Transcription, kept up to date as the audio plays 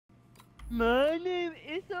My name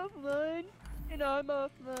is offline, and I'm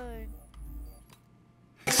offline.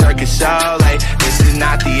 Circus show, like, this is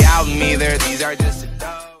not the album either, these are just a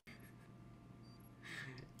dope.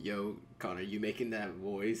 Yo, Connor, you making that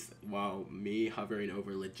voice while me hovering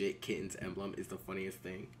over legit Kitten's emblem is the funniest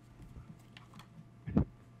thing.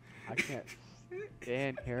 I can't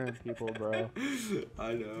stand hearing people, bro.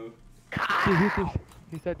 I know.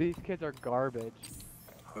 He said these kids are garbage.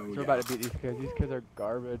 Oh, We're about to beat these kids. These kids are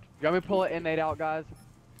garbage. You want me to pull an innate out, guys?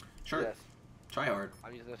 Sure. Yes. Try hard.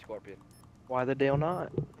 I'm using a scorpion. Why the deal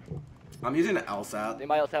not? I'm using an LSAT.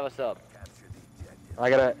 Anybody else have a sub? I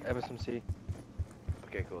got a MSMC.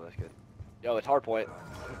 Okay, cool, that's good. Yo, it's hard point.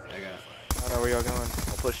 I got it. I don't know where y'all going.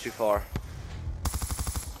 Don't push too far.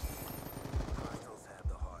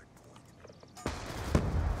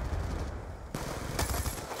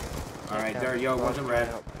 Alright, there, yo, one's in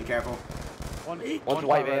red. Be careful. One's One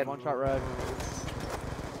white shot red, van. one shot red.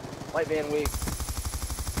 White van weak.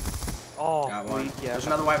 Oh, Got one. weak, yeah. There's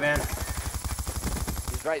another white van.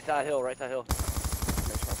 He's right side hill, right side hill.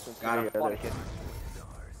 Got him. Spawn kid.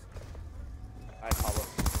 Alright,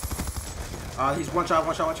 Pablo. He's one shot,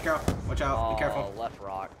 watch out. Watch out, Oh, be careful. left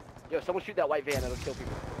rock. Yo, someone shoot that white van, it'll kill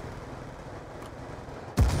people.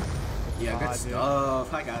 Yeah, good dude.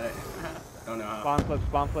 stuff. I got it. Don't know how.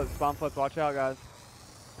 Spawn flips, watch out, guys.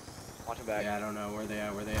 Watch him back. Yeah, I don't know. Where they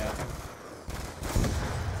at?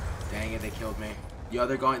 Dang it, they killed me. Yo,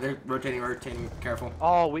 they're rotating. Careful.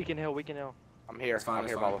 Oh, we can heal. I'm here. It's fine, I'm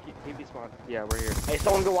it's here, fine. Pablo. He be spawned. Yeah, we're here. Hey,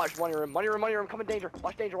 someone go watch money room. Money room, come in danger.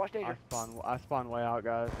 Watch danger. I spawn way out,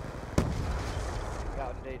 guys.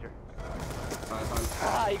 Out in danger. Fine.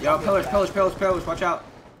 Ah, he Yo, got me. pillars, watch out.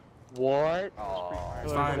 What? Oh,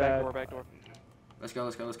 It's Pillars fine. dead. Back door. Let's go.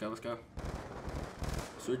 Let's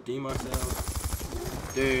redeem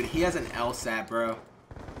ourselves. Dude, he has an LSAT, bro.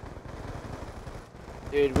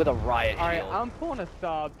 dude, with a riot Alright, shield. I'm pulling a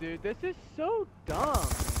sub, dude. This is so dumb.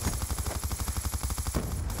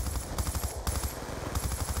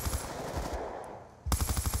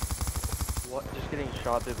 What? Just getting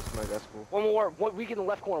shot through the smoke. That's cool. One more. One weak in the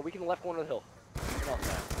left corner. Of the hill.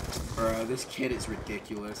 Bro, this kid is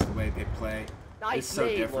ridiculous the way they play. Nice It's so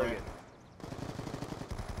nade, different. Logan.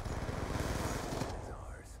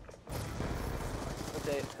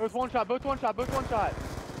 Okay. Both one shot.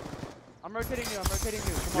 I'm rotating you.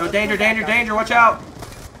 Come Yo, on, danger, watch out.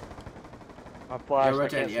 My flash. Yeah, I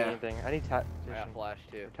can't see yeah. anything. I need I got flash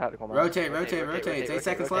too. tactical. mode. Rotate. Rotate, It's 8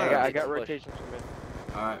 seconds rotate. left. I got Push. rotations from it.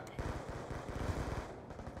 Alright.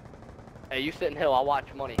 Hey, you sit in hill. I'll watch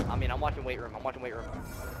money. I'm watching weight room.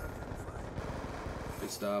 Good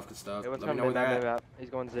stuff. Hey, what's Let me coming know where in they're that at. map? He's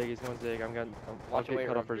going zig. I'm Watch getting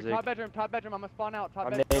cut off for zig. Top bedroom. I'm gonna spawn out.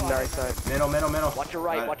 I'm in right side. Middle. Watch your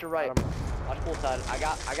right. Got it. Watch your right. Got him. Watch full side. I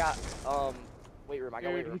got weight room.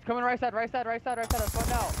 Dude, he's coming right side. I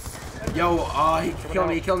spawned out. Yo,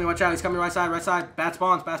 he killed me. Watch out. He's coming right side. Bat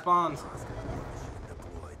spawns.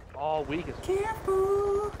 Oh, weak as. Careful.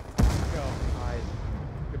 Go. Nice.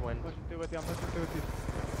 Good win. I'm pushing through with you.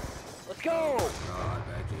 Let's go. God,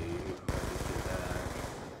 Becky.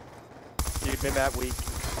 Dude, mid map weak.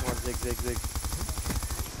 Come on, zig.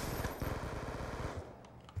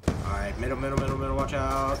 Alright, middle. Watch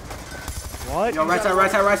out. What? Yo, right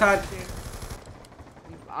side.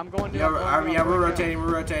 I'm going to. Yeah, we're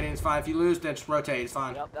rotating. It's fine. If you lose, then just rotate. It's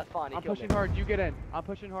fine. Yep, that's fine. He I'm killed pushing me. hard. You get in.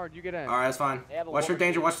 Alright, that's fine. They have a Watch war the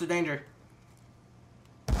danger. machine.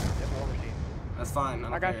 They have a war machine. That's fine.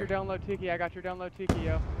 I got your down low Tiki.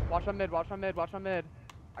 Yo. Watch on mid.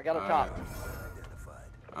 I got up top.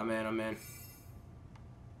 I'm in.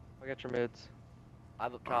 I got your mids. I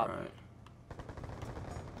have up top. Alright.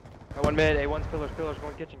 I one mid. A1's pillars.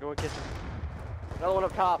 Going kitchen. Another one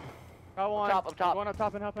up top. Go on. Up top. I'm going up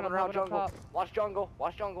top and helping. Coming I'm around helping up jungle. top.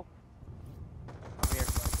 Watch jungle. I'm here.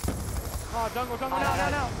 Oh, jungle,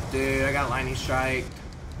 now. Dude, I got lightning strike.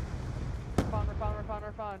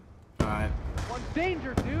 We're fine. Alright. One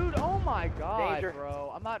danger, dude. Oh my god, Danger.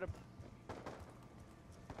 bro. I'm not.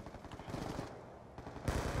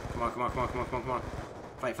 Come on.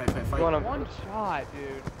 Fight. Go on him. One shot,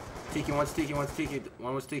 dude. Tiki, one's Tiki.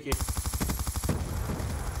 One was Tiki.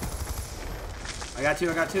 I got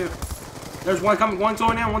two. There's one coming. One's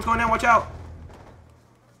going in. Watch out.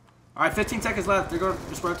 Alright, 15 seconds left. They're going to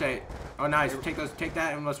just rotate. Oh, nice. Take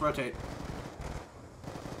that and let's rotate.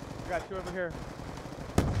 We got two over here.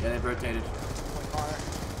 Yeah, they've rotated.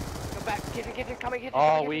 Come back. Kitchen. Coming.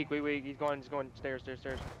 Oh, weak. He's going stairs.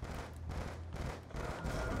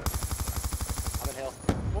 I'm in hill.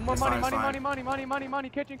 One more It's fine, it's money.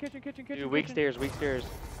 Kitchen. Dude, weak stairs.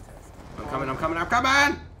 I'm coming.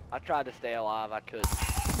 I tried to stay alive. I couldn't.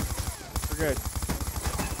 We're good.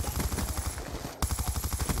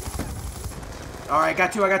 Alright,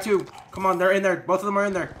 got two. I got two. Come on, they're in there. Both of them are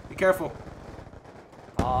in there. Be careful.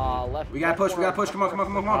 Left. We gotta push. We gotta push. Come on, come on,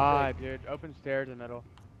 come on, come on. Ah, dude. Open stairs in the middle.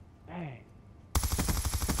 Dang.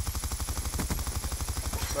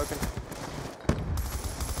 Broken.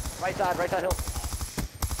 Right side hill.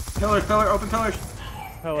 Pillars, open pillars.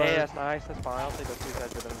 Hello. Hey, that's nice. That's fine. I'll take those 2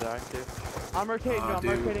 sides for them dying too. I'm rotating. Oh, I'm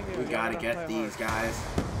dude, rotating. we gotta get play these guys.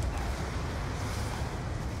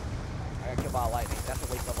 I got killed by a lightning. That's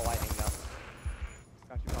a waste of a lightning though.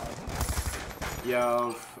 Got you, Colin.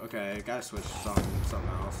 Yo, okay, gotta switch something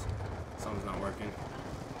else. Something's not working.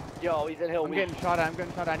 Yo, he's in hill. I'm getting shot at. I'm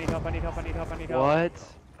getting shot at. I need help. I need help. I need help. I need help. What?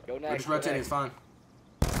 Go We're next. just rotating, it's fine.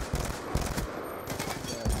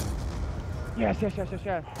 Yes. Come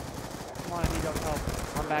on, I need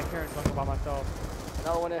help. I'm back here in jungle by myself.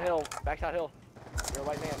 Another one in hill. Backside hill. You're a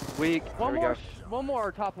white man. Weak. One There we more. go. One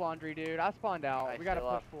more top laundry, dude. I spawned out. Nice, We gotta stay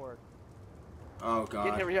push alive. forward. Oh Get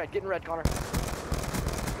in god. here, get in red, Connor.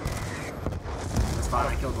 That's fine,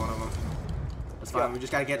 I killed one of them. That's fine, we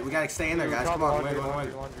just gotta we gotta stay in there, guys. Come on, win.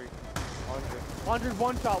 Laundry. Laundry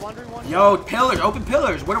one shot. Yo, pillars, open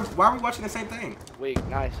pillars. Why are we watching the same thing? Weak,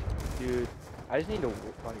 nice. Dude, I just need to.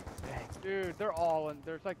 Like, dang. Dude, they're all in.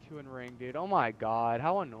 There's like 2 in ring, dude. Oh my god,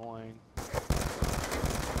 how annoying.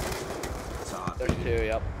 It's hot, There's dude. 2,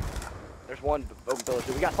 yep. There's 1 open village.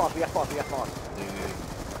 We got spawns. Dude.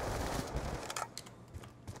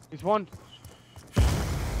 He's one.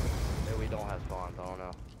 Maybe we don't have spawns. I don't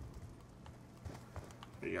know.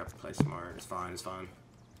 You have to play smart. It's fine.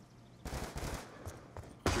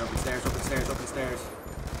 Open stairs.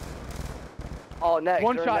 Oh, next.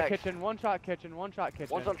 One they're shot next. kitchen. One shot kitchen. One's on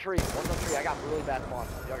tree. I got really bad spawns.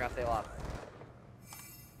 Y'all gotta stay alive.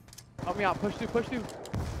 Help me out. Push through.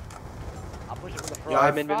 I'll push it from the front. Yeah,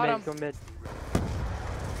 Alright, mid, got him. go mid.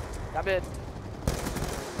 Got mid.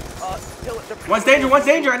 Kill it. One's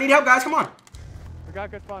danger. I need help, guys. Come on. We got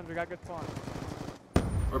good spawns.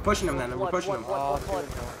 We're pushing them then. We're pushing them. One. One.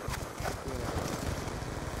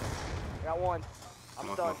 I got 1. I'm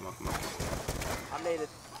Come stuck. on. I'm naded.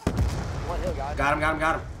 1 hill, guys. Got him.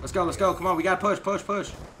 Let's go. Come on, we gotta push.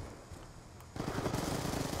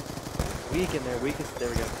 Weak in there. Weakest. There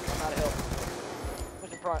we go. I'm out of hill.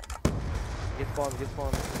 Push in front. Get spawned.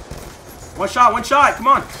 One shot. Come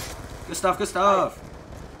on. Good stuff.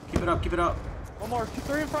 Keep it up. One more.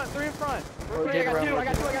 3 in front. I got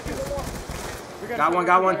 2. One more. We Got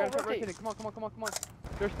one. Rotating. Come on.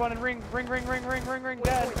 They're spawning ring.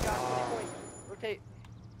 Dead. Rotate.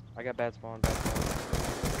 I got bad spawn. Okay,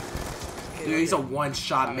 Dude, he's a rotate.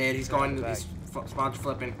 one-shot mid. He's going to these spawns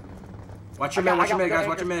flipping. Watch your I mid, got guys.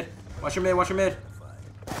 one. Watch your mid.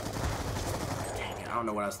 Dang it, I don't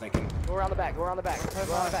know what I was thinking. Go around the back. We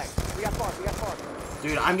got spawns.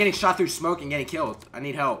 Dude, I'm getting shot through smoke and getting killed. I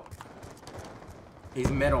need help. He's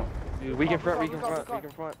middle. Dude, weak in front.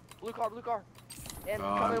 Blue car. And Oh,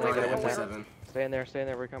 come I'm in going with to it. MP7. Stay in there.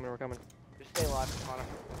 We're coming. Just stay alive, Connor.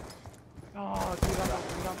 Oh, dude, I'm down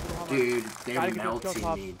to the hummer. Dude, Gotta they're get this kill melting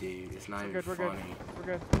top. me, dude. It's not We're even good. funny.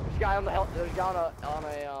 There's a guy on the thing.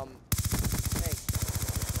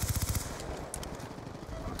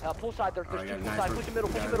 Pool side. There's 2 Alright, pool nice. side. Push the middle.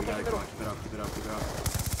 We gotta- Keep it middle. Keep it up.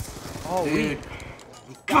 Oh, Dude. weak.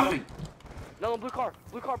 God. No, blue car.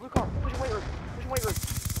 Push your weight room.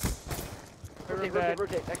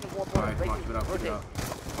 Rotate. Next one's 1 point. Alright, come on, keep it up. Rotate.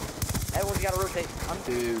 Everyone's gotta rotate.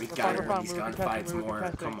 Dude, we gotta fine, win we're these contesting, gunfights we're more.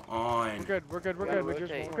 contesting. Come on. We're good. gotta We're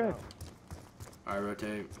rotate. good. Alright,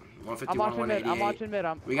 rotate. I'm 151, watching mid.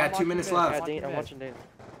 188. We got I'm 2 watching minutes mid. left. I'm watching Dana.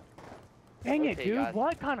 Dang it, Rotate, dude. guys.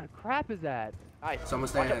 What kind of crap is that? Nice. Someone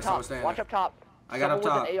stay in there, Watch up top. I got up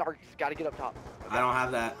Someone top. with an AR gotta get up top. I don't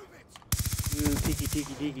have that. Ooh,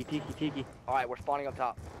 tiki. Alright, we're spawning up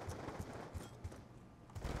top.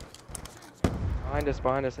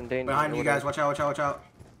 Behind us, and Dane. Behind you guys, watch out.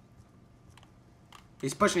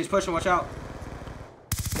 He's pushing, watch out.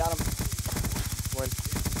 Got him. One.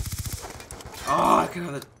 Oh, I could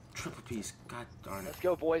have the triple piece. God darn it. Let's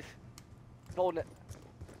go, boys. Holding it.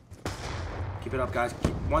 Keep it up, guys.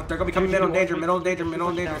 They're gonna be coming middle in danger. No.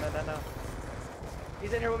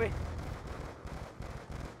 He's in here with me.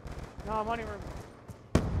 No, I'm on your room.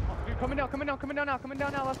 Oh, dude, coming down now,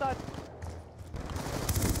 left side.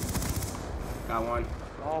 Got one.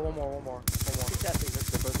 Oh, one more. Contesting.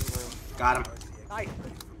 They're both in the room. Got him. Nice.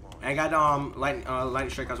 And I got lightning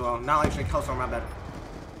strike as well. Not lightning strike, hellstorm, my bad.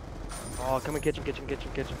 Oh, come in kitchen.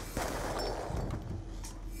 Good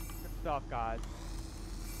stuff, guys.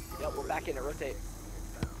 Yep, we're back in it. Rotate.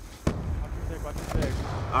 Watch your six.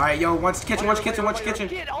 Alright, yo, one's kitchen.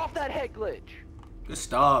 Get off that head glitch. Good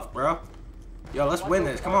stuff, bro. Yo, let's win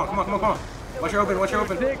this. Come on. Watch her open.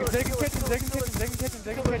 Zig in kitchen.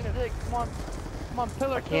 Come on. Come on,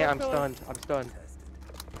 pillar, I can't. I'm pillar. stunned. I'm stunned.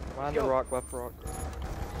 Behind the rock, left rock.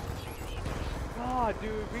 God,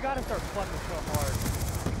 dude, we gotta start flooding so hard.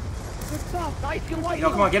 Good stuff. Nice, good white. Yo,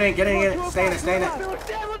 come on, get in, get in, get in. Stay in it, stay in it. Pillar,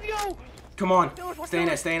 stand, let's go. Come on. Stay in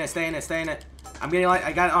it, stay in it, stay in it, stay in it. I'm getting light.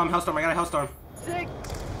 I got Hellstorm. I got a Hellstorm. Sick.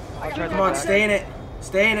 Come on, stay in it.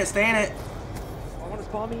 Stay in it, stay in it. I want to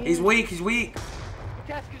spawn me in. He's weak, he's weak.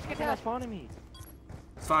 Just get He's not that. spawning me.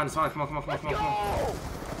 It's fine, it's fine. Come on, come on, come on, come on, come on.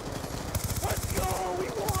 Let's go. We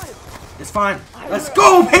won. It's fine. Let's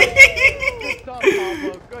go, Good baby. stuff,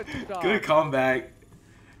 Pablo. Good stuff. Good comeback.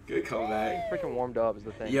 Good comeback. Freaking warmed up is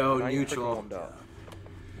the thing. Yo, Not even freaking neutral. warmed up.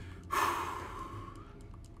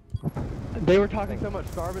 They were talking so much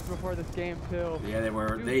garbage before this game too. Yeah, they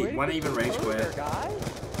were. Dude, They way to want to get even rage close there, quit. guys.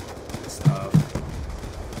 Good stuff.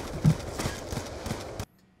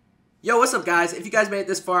 Yo, what's up, guys? If you guys made it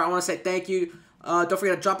this far, I want to say thank you. Don't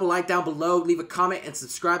forget to drop a like down below, leave a comment, and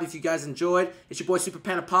subscribe if you guys enjoyed. It's your boy Super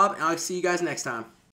Panda Pop, and I'll see you guys next time.